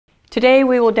Today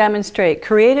we will demonstrate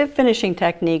creative finishing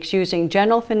techniques using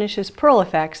General Finishes Pearl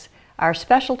Effects, our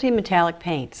specialty metallic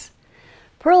paints.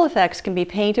 Pearl Effects can be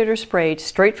painted or sprayed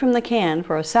straight from the can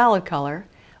for a solid color,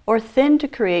 or thinned to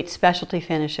create specialty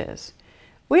finishes.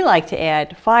 We like to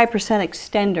add 5%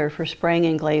 extender for spraying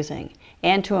and glazing,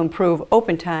 and to improve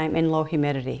open time in low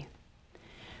humidity.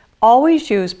 Always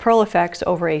use Pearl Effects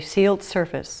over a sealed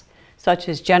surface, such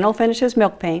as General Finishes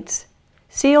milk paints,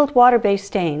 sealed water-based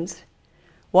stains,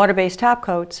 water-based top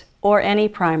coats, or any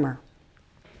primer.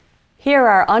 Here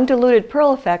are undiluted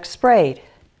Pearl Effects sprayed: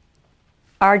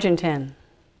 Argentine,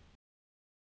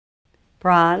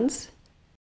 bronze,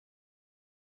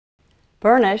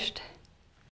 burnished,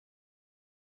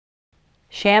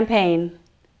 champagne,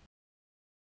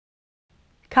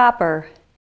 copper,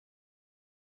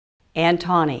 and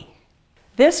tawny.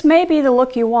 This may be the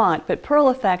look you want, but Pearl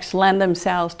Effects lend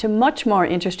themselves to much more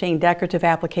interesting decorative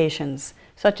applications,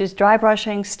 such as dry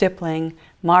brushing, stippling,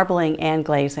 marbling, and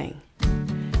glazing.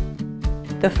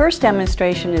 The first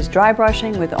demonstration is dry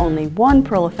brushing with only one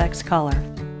Pearl Effects color.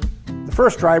 The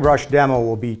first dry brush demo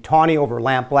will be tawny over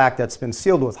lamp black that's been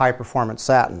sealed with high performance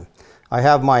satin. I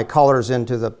have my colors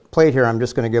into the plate here. I'm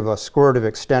just going to give a squirt of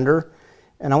extender,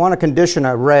 and I want to condition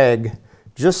a rag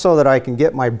just so that I can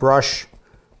get my brush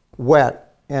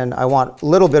wet, and I want a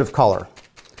little bit of color.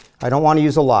 I don't want to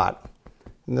use a lot,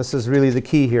 and this is really the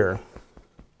key here.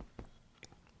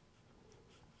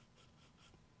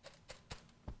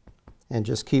 And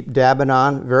just keep dabbing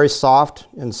on, very soft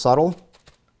and subtle.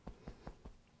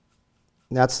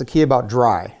 And that's the key about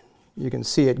dry. You can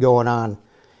see it going on.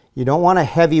 You don't want a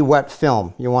heavy wet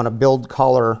film. You want to build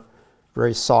color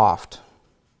very soft.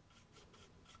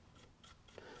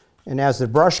 And as the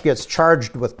brush gets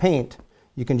charged with paint,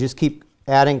 you can just keep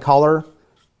adding color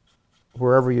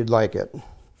wherever you'd like it.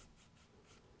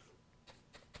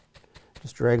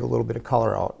 Just drag a little bit of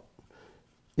color out.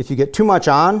 If you get too much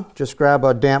on, just grab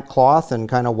a damp cloth and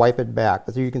kind of wipe it back.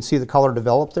 But you can see the color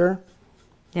develop there.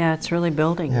 Yeah, it's really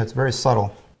building. Yeah, it's very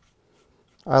subtle.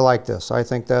 I like this. I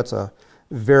think that's a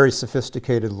very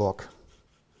sophisticated look.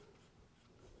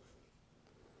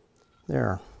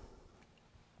 There.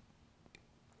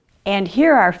 And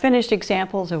here are finished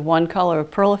examples of one color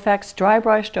of Pearl Effects dry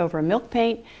brushed over milk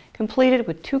paint, completed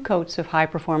with 2 coats of high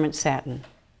performance satin.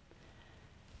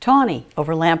 Tawny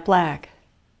over lamp black.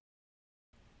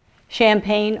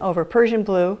 Champagne over Persian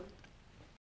blue.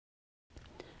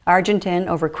 Argentine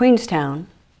over Queenstown.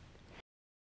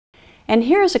 And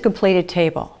here's a completed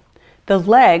table. The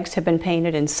legs have been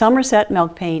painted in Somerset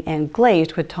milk paint and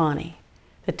glazed with tawny.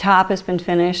 The top has been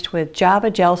finished with Java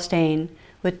gel stain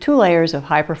with 2 layers of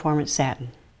high performance satin.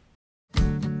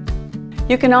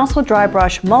 You can also dry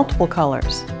brush multiple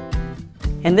colors.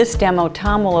 In this demo,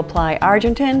 Tom will apply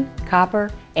Argentine,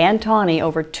 copper, and tawny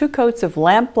over 2 coats of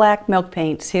lamp black milk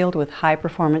paint sealed with high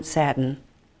performance satin.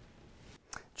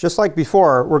 Just like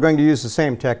before, we're going to use the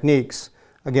same techniques.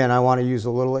 Again, I want to use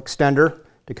a little extender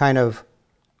to kind of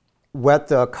wet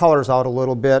the colors out a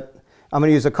little bit. I'm going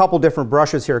to use a couple different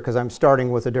brushes here because I'm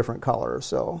starting with a different color.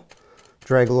 So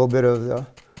drag a little bit of the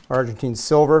Argentine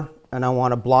silver, and I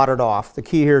want to blot it off. The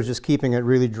key here is just keeping it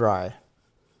really dry.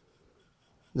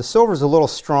 The silver is a little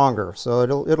stronger, so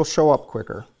it'll show up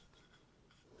quicker.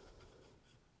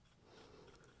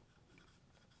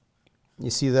 You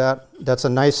see that? That's a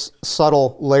nice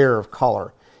subtle layer of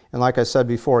color. And like I said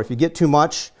before, if you get too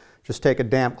much, just take a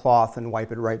damp cloth and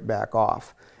wipe it right back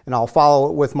off. And I'll follow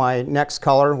it with my next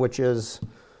color, which is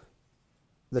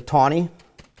the tawny.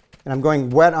 And I'm going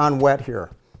wet on wet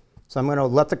here. So I'm going to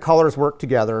let the colors work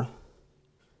together.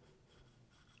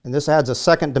 And this adds a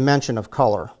second dimension of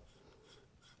color,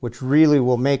 which really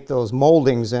will make those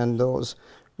moldings and those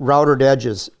routed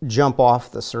edges jump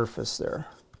off the surface there.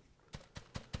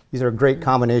 These are great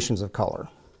combinations of color.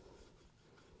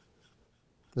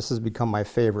 This has become my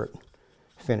favorite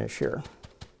finish here.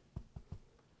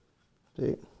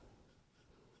 See?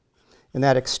 And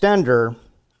that extender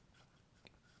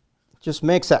just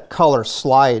makes that color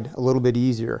slide a little bit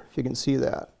easier, if you can see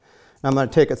that. Now I'm going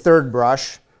to take a third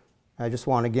brush. I just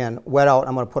want, again, wet out.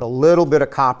 I'm going to put a little bit of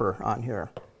copper on here.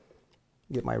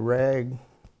 Get my rag.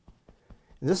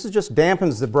 And this is just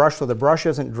dampens the brush so the brush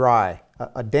isn't dry.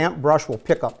 A damp brush will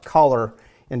pick up color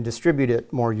and distribute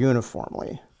it more uniformly.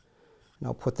 And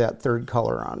I'll put that third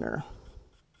color on there.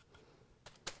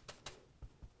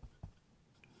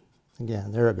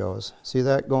 Again, there it goes. See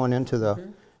that going into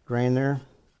the grain there?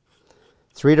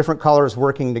 3 different colors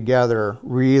working together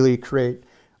really create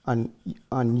an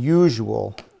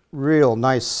unusual, real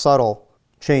nice, subtle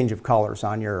change of colors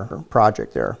on your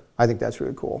project there. I think that's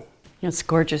really cool. It's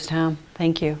gorgeous, Tom.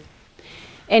 Thank you.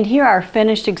 And here are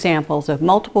finished examples of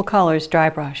multiple colors dry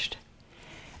brushed.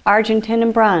 Argentine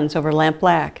and bronze over lamp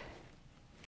black.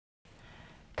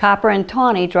 Copper and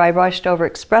tawny dry brushed over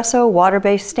espresso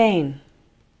water-based stain.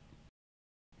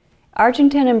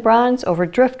 Argentine and bronze over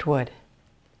driftwood.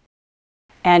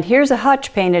 And here's a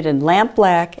hutch painted in lamp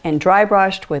black and dry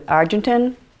brushed with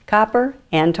Argentine, copper,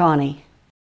 and tawny.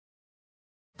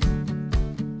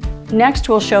 Next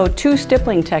we'll show two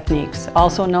stippling techniques,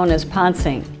 also known as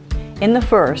poncing. In the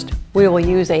first, we will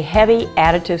use a heavy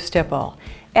additive stipple.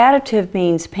 Additive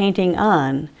means painting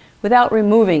on without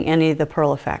removing any of the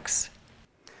pearl effects.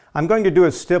 I'm going to do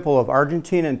a stipple of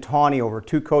Argentine and tawny over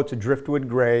 2 coats of driftwood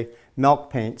gray milk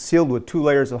paint sealed with 2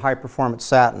 layers of high performance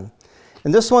satin.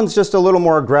 And this one's just a little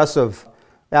more aggressive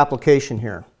application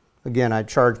here. Again, I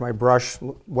charge my brush,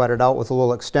 wet it out with a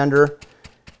little extender.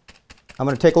 I'm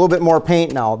going to take a little bit more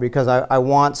paint now because I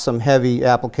want some heavy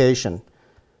application.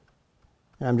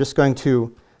 And I'm just going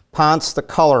to ponce the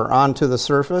color onto the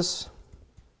surface.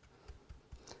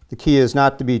 The key is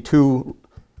not to be too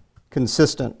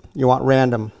consistent. You want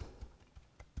random.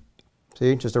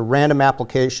 See, just a random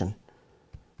application.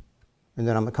 And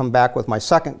then I'm going to come back with my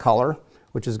second color,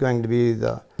 which is going to be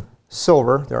the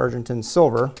silver, the Argentine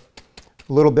silver.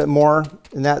 A little bit more,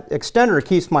 and that extender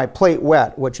keeps my plate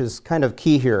wet, which is kind of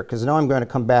key here, because now I'm going to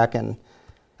come back and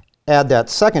add that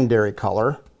secondary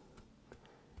color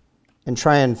and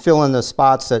try and fill in the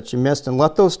spots that you missed and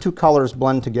let those 2 colors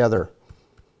blend together.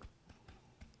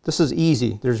 This is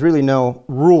easy. There's really no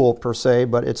rule per se,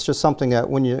 but it's just something that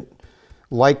when you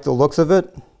like the looks of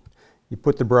it, you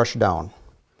put the brush down.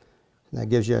 And that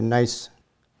gives you a nice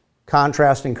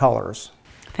contrasting colors.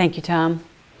 Thank you, Tom.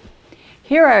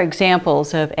 Here are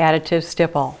examples of additive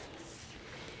stipple.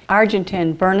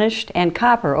 Argentine, burnished, and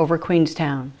copper over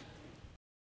Queenstown.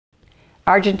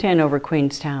 Argentine over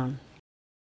Queenstown.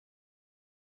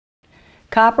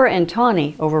 Copper and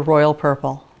tawny over royal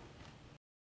purple.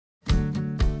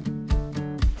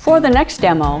 For the next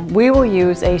demo, we will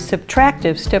use a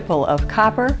subtractive stipple of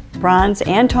copper, bronze,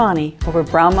 and tawny over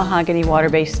brown mahogany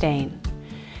water-based stain.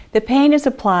 The paint is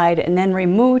applied and then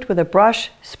removed with a brush,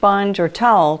 sponge, or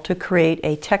towel to create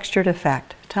a textured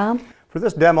effect. Tom? For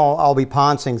this demo, I'll be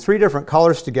poncing 3 different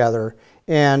colors together.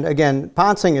 And again,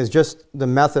 poncing is just the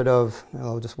method of,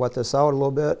 I'll just wet this out a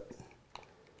little bit.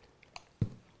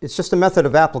 It's just a method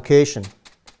of application.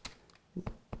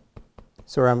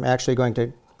 So I'm actually going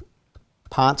to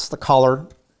ponce the color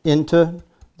into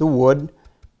the wood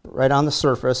right on the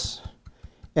surface.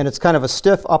 And it's kind of a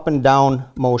stiff up and down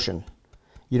motion.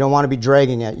 You don't want to be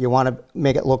dragging it. You want to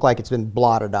make it look like it's been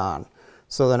blotted on.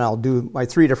 So then I'll do my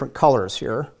 3 different colors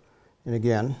here. And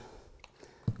again,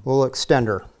 a little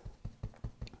extender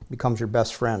becomes your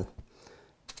best friend.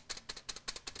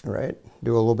 All right,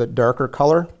 do a little bit darker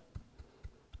color.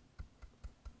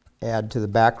 Add to the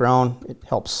background. It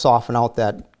helps soften out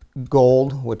that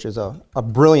gold, which is a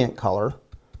brilliant color.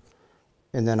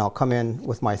 And then I'll come in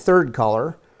with my 3rd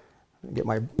color. Get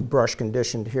my brush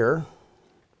conditioned here.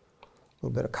 A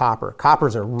little bit of copper.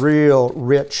 Copper's a real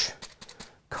rich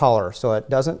color, so it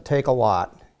doesn't take a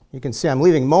lot. You can see I'm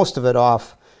leaving most of it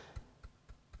off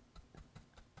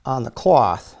on the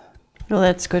cloth. Well,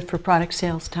 that's good for product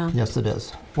sales, Tom. Yes, it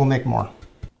is. We'll make more.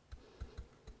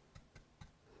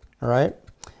 All right.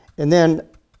 And then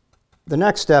the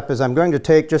next step is I'm going to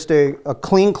take just a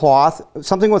clean cloth,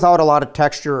 something without a lot of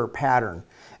texture or pattern.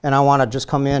 And I want to just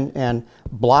come in and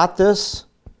blot this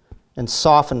and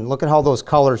soften. Look at how those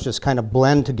colors just kind of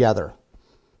blend together.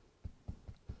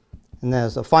 And then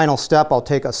as a final step, I'll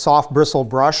take a soft bristle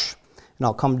brush and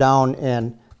I'll come down,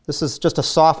 and this is just a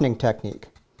softening technique.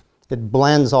 It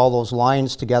blends all those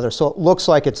lines together so it looks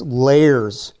like it's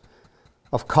layers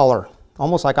of color,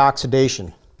 almost like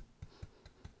oxidation.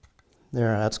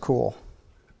 There, that's cool.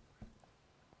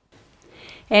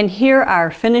 And here are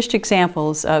finished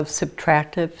examples of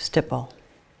subtractive stipple.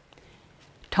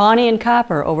 Tawny and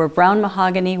copper over brown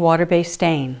mahogany water-based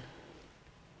stain.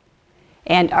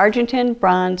 And Argentine,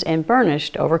 bronze, and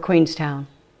burnished over Queenstown.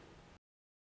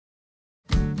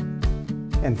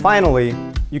 And finally,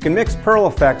 you can mix pearl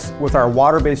effects with our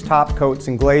water-based top coats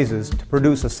and glazes to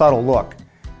produce a subtle look.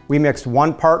 We mixed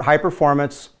 1 part high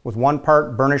performance with 1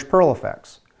 part burnished pearl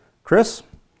effects. Chris?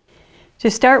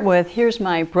 To start with, here's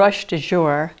my brush du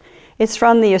jour. It's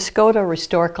from the Escoda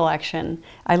Restore collection.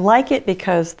 I like it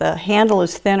because the handle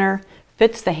is thinner,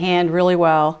 fits the hand really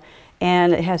well,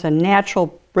 and it has a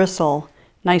natural bristle,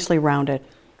 nicely rounded.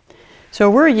 So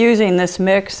we're using this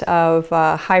mix of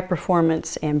high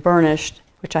performance and burnished,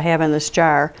 which I have in this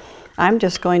jar. I'm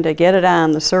just going to get it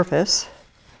on the surface.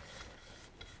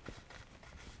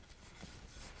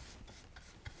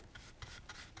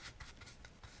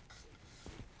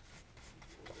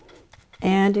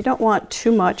 And you don't want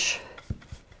too much.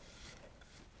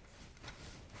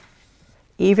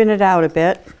 Even it out a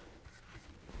bit.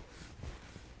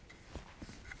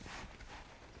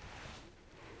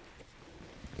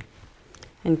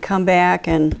 And come back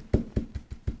and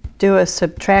do a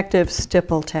subtractive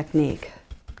stipple technique.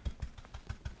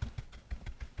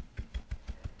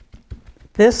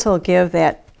 This will give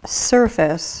that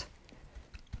surface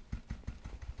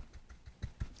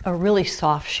a really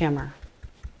soft shimmer.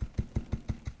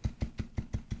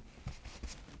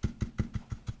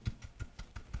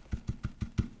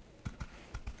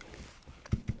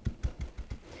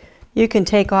 You can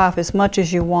take off as much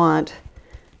as you want,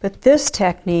 but this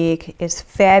technique is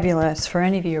fabulous for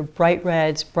any of your bright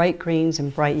reds, bright greens,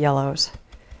 and bright yellows.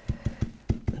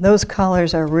 Those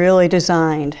colors are really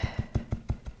designed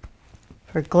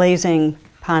for glazing,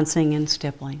 poncing, and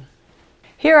stippling.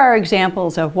 Here are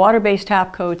examples of water-based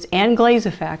top coats and glaze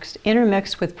effects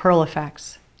intermixed with pearl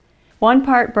effects. 1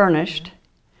 part burnished,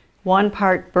 1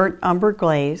 part burnt umber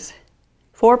glaze,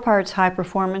 4 parts high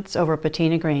performance over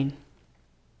patina green.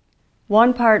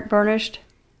 1 part burnished,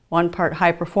 1 part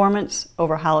high performance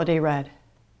over holiday red.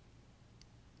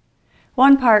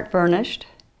 1 part burnished,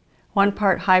 1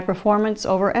 part high performance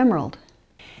over emerald.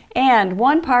 And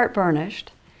 1 part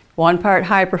burnished, 1 part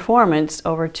high performance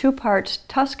over 2 parts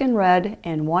Tuscan red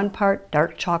and 1 part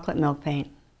dark chocolate milk paint.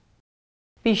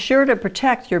 Be sure to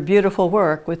protect your beautiful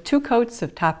work with 2 coats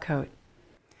of top coat.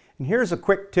 And here's a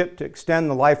quick tip to extend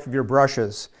the life of your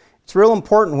brushes. It's real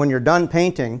important when you're done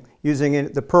painting using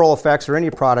the pearl effects or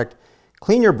any product,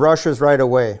 clean your brushes right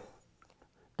away.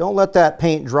 Don't let that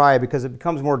paint dry because it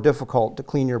becomes more difficult to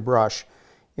clean your brush.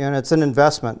 And it's an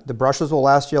investment. The brushes will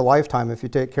last you a lifetime if you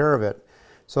take care of it.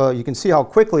 So you can see how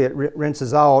quickly it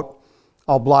rinses out.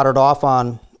 I'll blot it off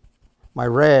on my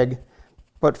rag.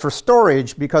 But for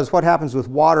storage, because what happens with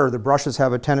water, the brushes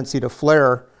have a tendency to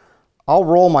flare, I'll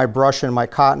roll my brush in my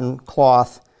cotton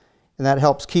cloth, and that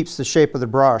helps keeps the shape of the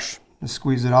brush. Just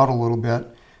squeeze it out a little bit.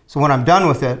 So when I'm done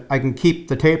with it, I can keep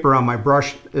the taper on my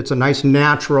brush. It's a nice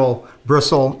natural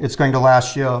bristle. It's going to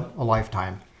last you a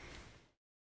lifetime.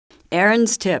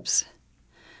 Aaron's tips.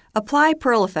 Apply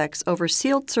pearl effects over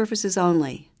sealed surfaces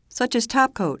only, such as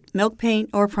top coat, milk paint,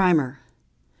 or primer.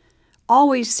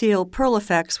 Always seal pearl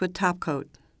effects with top coat.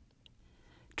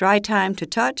 Dry time to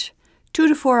touch, 2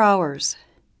 to 4 hours.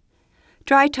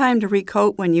 Dry time to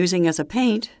recoat when using as a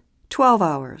paint, 12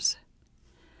 hours.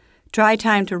 Dry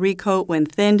time to recoat when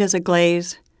thinned as a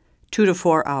glaze, 2 to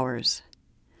 4 hours.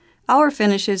 Our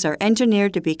finishes are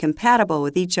engineered to be compatible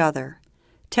with each other.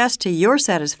 Test to your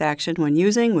satisfaction when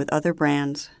using with other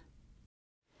brands.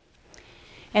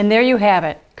 And there you have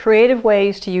it, creative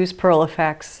ways to use pearl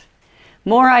effects.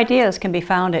 More ideas can be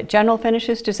found at General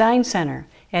Finishes Design Center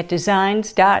at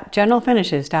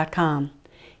designs.generalfinishes.com.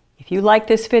 If you like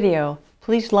this video,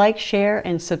 please like, share,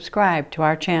 and subscribe to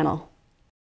our channel.